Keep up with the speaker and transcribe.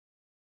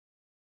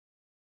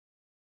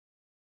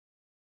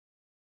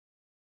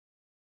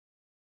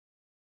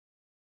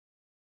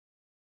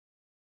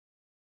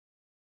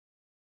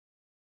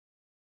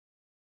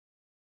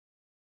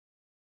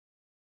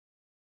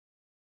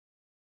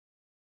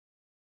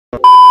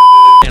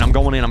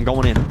I'm going in. I'm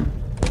going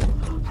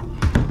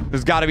in.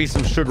 There's got to be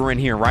some sugar in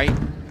here, right?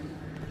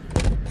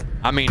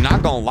 I mean,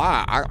 not gonna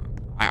lie.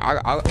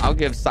 I'll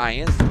give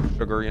science some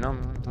sugar, you know.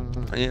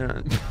 Yeah.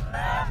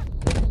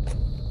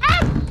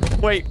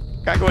 Wait,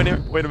 can I go in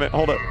here? Wait a minute.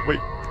 Hold up.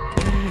 Wait.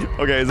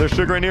 Okay, is there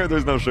sugar in here?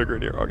 There's no sugar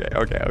in here. Okay.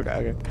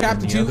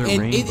 Chapter 2,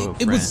 and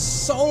it was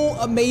so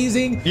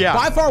amazing. Yeah.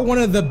 By far one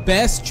of the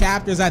best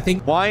chapters, I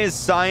think. Why is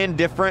Cyan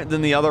different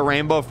than the other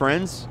Rainbow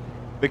Friends?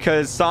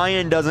 Because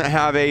Cyan doesn't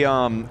have a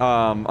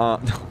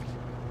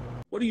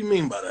What do you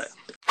mean by that?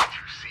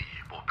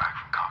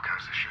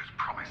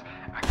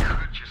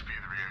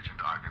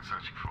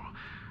 Searching for.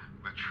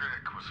 The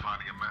trick was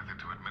finding a method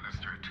to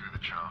administer it to the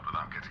child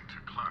without getting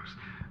too close.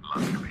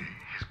 Luckily,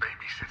 his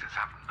babysitters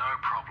have no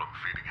problem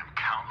feeding him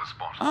countless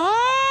bottles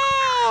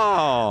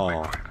of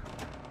liquid.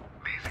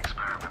 These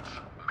experiments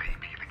may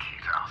be the key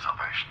to our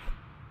salvation.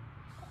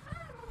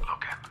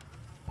 Look in.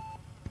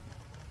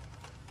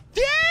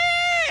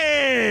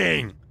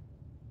 Dang!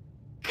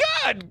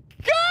 Good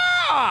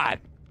God!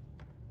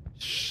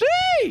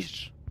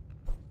 Sheesh!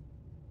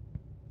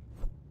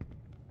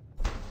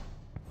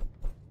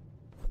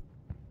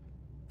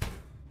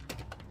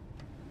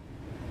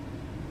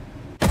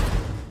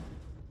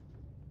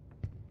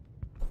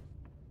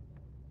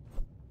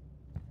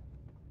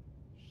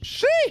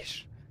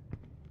 Sheesh.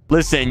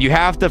 Listen, you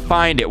have to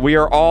find it. We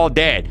are all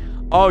dead.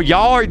 Oh,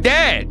 y'all are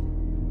dead.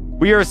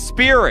 We are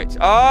spirits.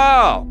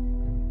 Oh.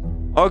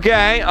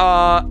 Okay.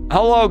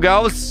 Hello,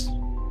 ghosts.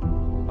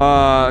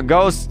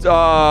 Ghost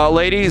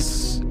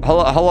ladies.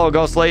 Hello,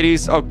 ghost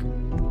ladies. Oh.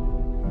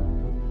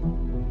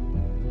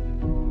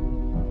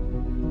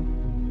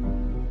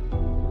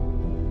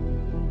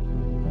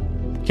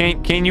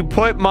 Can you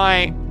put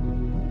my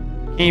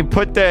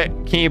put the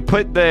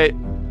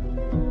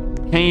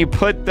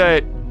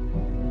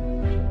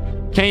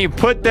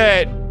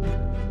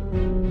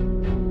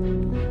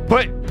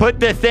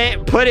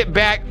thing, put it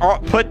back, or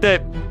okay,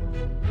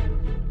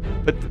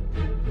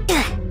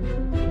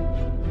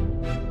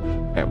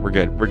 we're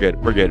good.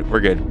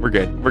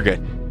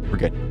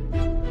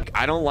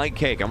 I don't like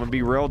cake. I'm gonna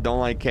be real, don't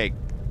like cake.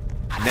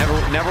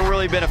 Never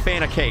really been a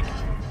fan of cake.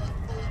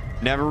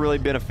 Never really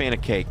been a fan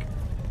of cake.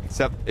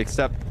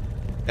 Except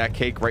that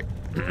cake right.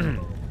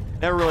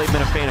 Never really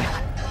been a fan of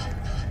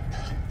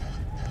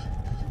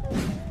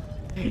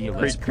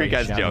Kreek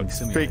has jokes.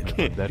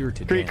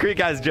 Kreek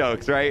has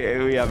jokes,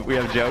 right? We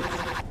have jokes.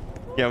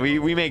 Yeah,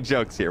 we make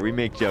jokes here. We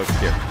make jokes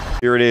here.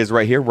 Here it is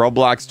right here.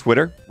 Roblox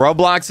Twitter.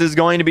 Roblox is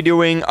going to be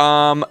doing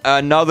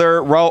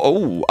another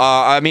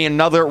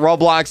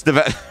Roblox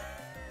develop.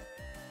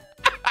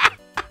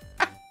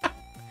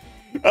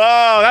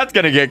 Oh, that's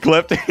gonna get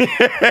clipped.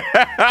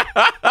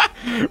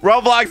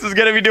 Roblox is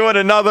gonna be doing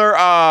another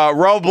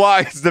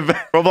Roblox is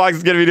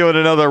gonna be doing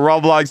another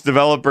Roblox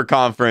developer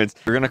conference.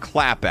 You're gonna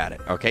clap at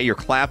it, okay? You're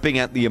clapping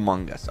at the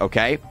Among Us,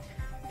 okay?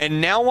 And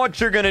now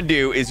what you're gonna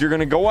do is you're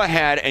gonna go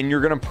ahead and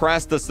you're gonna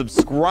press the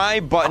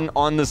subscribe button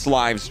on this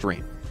live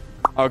stream,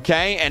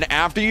 okay? And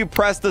after you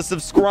press the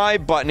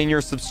subscribe button and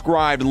you're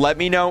subscribed, let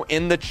me know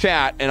in the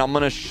chat, and I'm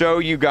gonna show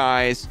you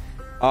guys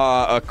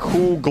a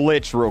cool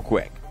glitch real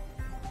quick.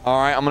 All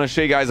right, I'm gonna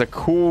show you guys a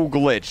cool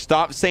glitch.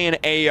 Stop saying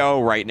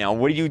AO right now.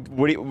 What do you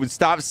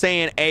stop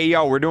saying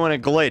AO? We're doing a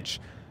glitch.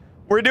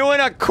 We're doing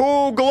a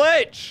cool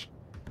glitch.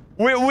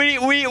 We're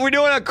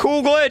doing a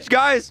cool glitch,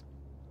 guys.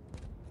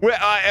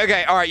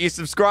 Okay, all right, you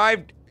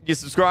subscribed? You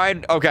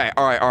subscribed? Okay,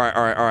 all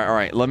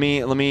right. Let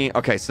me,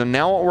 okay, so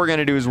now what we're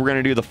gonna do is we're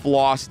gonna do the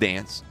floss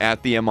dance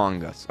at the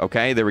Among Us,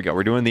 okay? There we go,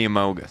 we're doing the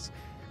Among Us.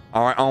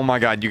 All right, oh my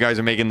God, you guys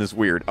are making this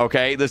weird,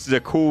 okay? This is a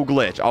cool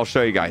glitch. I'll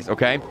show you guys,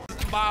 okay?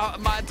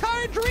 My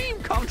entire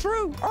dream come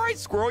true. All right,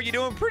 Squirrel, you're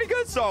doing pretty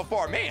good so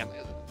far. Man,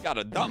 got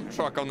a dump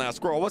truck on that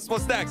Squirrel. What's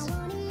next?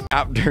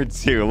 Chapter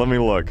 2, let me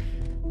look.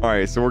 All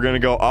right, so we're gonna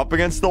go up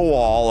against the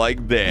wall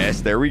like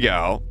this. There we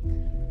go.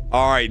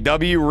 All right,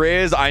 W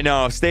Riz. I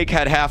know, if Steak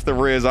had half the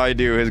Riz I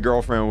do, his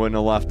girlfriend wouldn't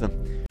have left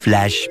him.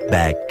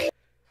 Flashback.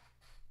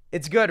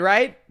 It's good,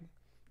 right?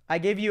 I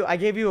gave you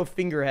a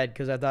finger head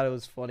because I thought it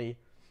was funny.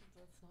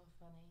 That's not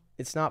funny.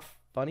 It's not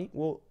funny?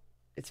 Well,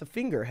 it's a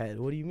finger head.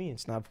 What do you mean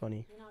it's not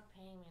funny? You're not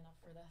paying me enough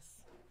for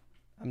this.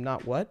 I'm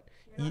not what?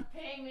 You're not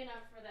paying me enough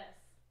for this.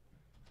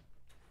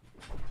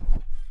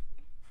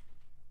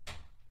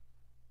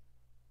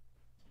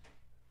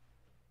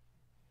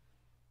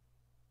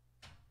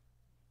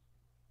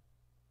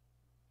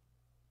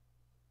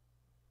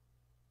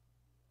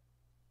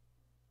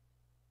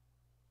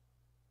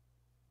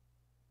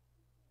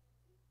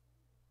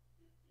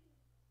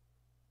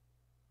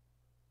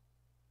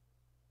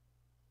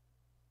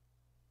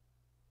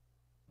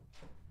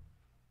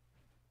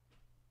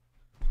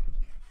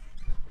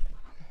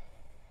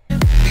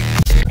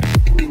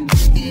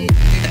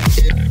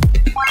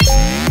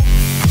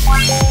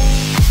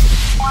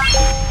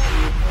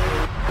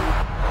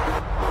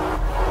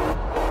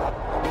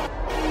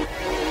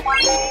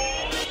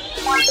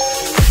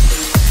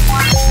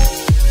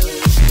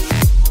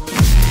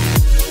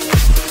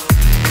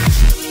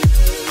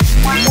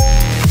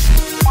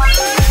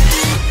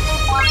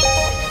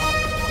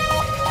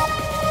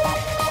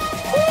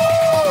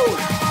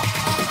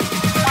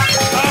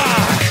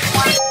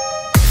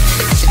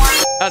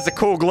 That's a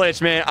cool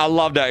glitch, man. I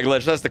love that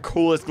glitch. That's the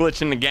coolest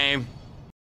glitch in the game.